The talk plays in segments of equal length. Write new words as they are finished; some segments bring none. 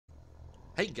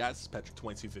Hey guys, it's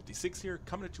Patrick2256 here,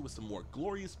 coming at you with some more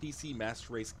glorious PC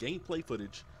Master Race gameplay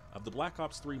footage of the Black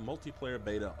Ops 3 multiplayer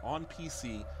beta on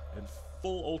PC in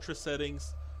full ultra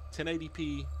settings,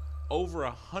 1080p, over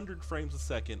 100 frames a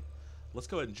second. Let's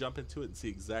go ahead and jump into it and see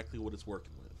exactly what it's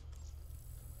working with.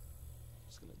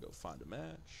 Just gonna go find a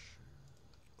match,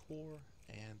 core,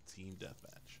 and team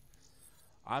deathmatch.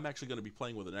 I'm actually going to be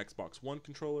playing with an Xbox One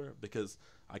controller because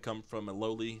I come from a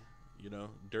lowly,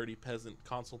 dirty peasant,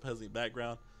 console peasant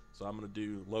background. So I'm going to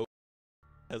do low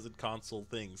peasant console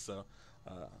things. So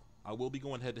I will be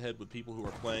going head to head with people who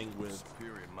are playing with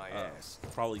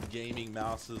probably gaming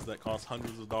mouses that cost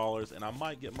hundreds of dollars, and I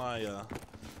might get my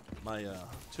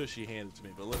tushy handed to me.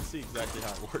 But let's see exactly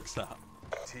how it works out.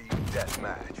 Team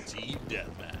deathmatch. Team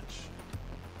deathmatch.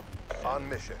 On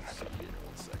mission. Here,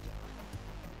 1 second.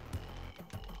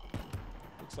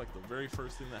 Looks like the very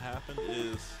first thing that happened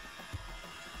is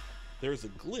there's a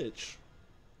glitch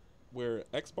where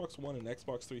Xbox One and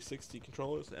Xbox 360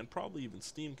 controllers, and probably even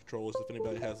Steam controllers if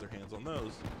anybody has their hands on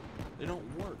those, they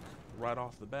don't work right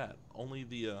off the bat. Only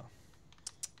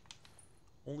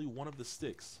one of the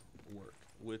sticks work,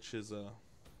 which is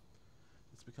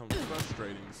it's become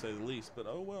frustrating to say the least, but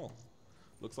oh well.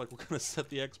 Looks like we're gonna set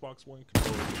the Xbox One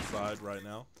controller aside right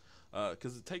now,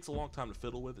 because it takes a long time to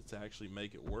fiddle with it to actually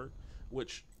make it work.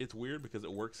 Which, it's weird because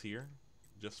it works here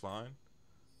just fine,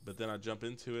 but then I jump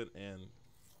into it and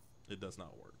it does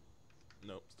not work.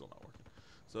 Nope, still not working.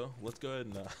 So let's go ahead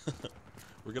and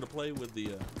we're gonna play with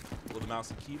the mouse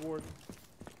and keyboard.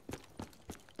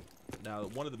 Now,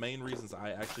 one of the main reasons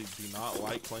I actually do not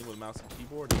like playing with a mouse and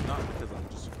keyboard is not because I'm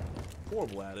just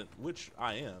horrible at it, which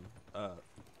I am.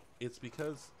 It's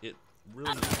because it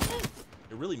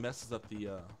really messes up the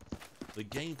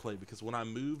gameplay, because when I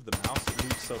move the mouse, it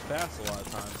moves so fast a lot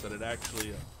of times that it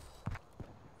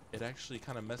actually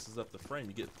kind of messes up the frame.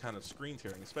 You get kind of screen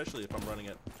tearing, especially if I'm running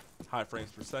at high frames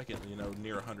per second,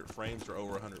 near 100 frames or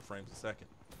over 100 frames a second.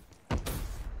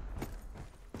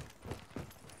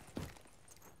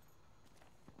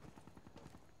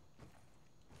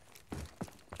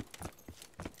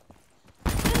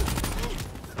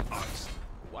 Iced.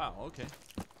 Wow, okay.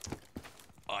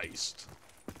 Iced.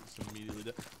 Immediately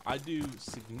done. I do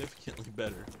significantly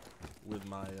better with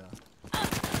my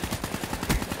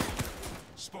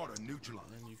Spotter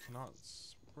neutralized. and you cannot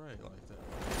spray like that.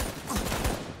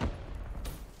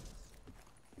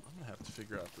 I'm gonna have to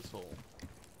figure out this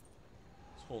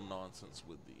whole nonsense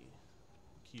with the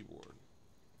keyboard.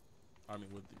 I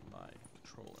mean with my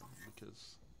controller,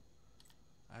 because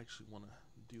I actually want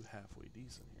to do halfway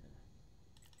decent here.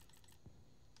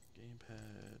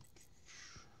 Gamepad.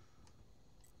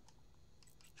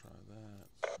 Try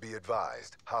that. Be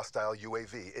advised, hostile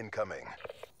UAV incoming.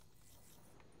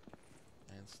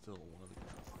 And still one of the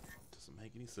controls. Doesn't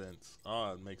make any sense.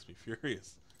 Oh, it makes me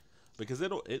furious. Because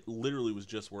it literally was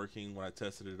just working when I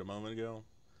tested it a moment ago,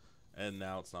 and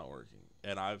now it's not working.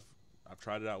 And I've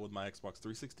tried it out with my Xbox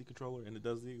 360 controller, and it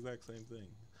does the exact same thing.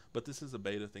 But this is a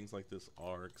beta. Things like this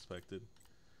are expected.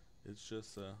 It's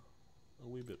just a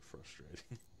wee bit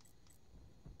frustrating.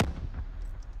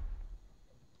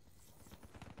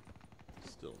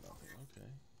 Still nothing. Okay.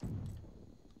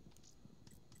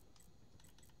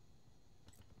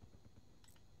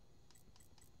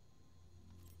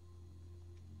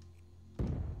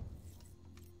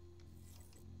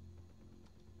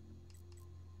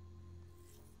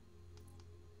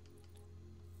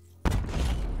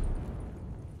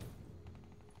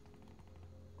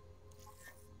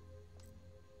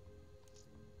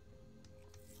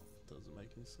 Doesn't make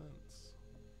any sense.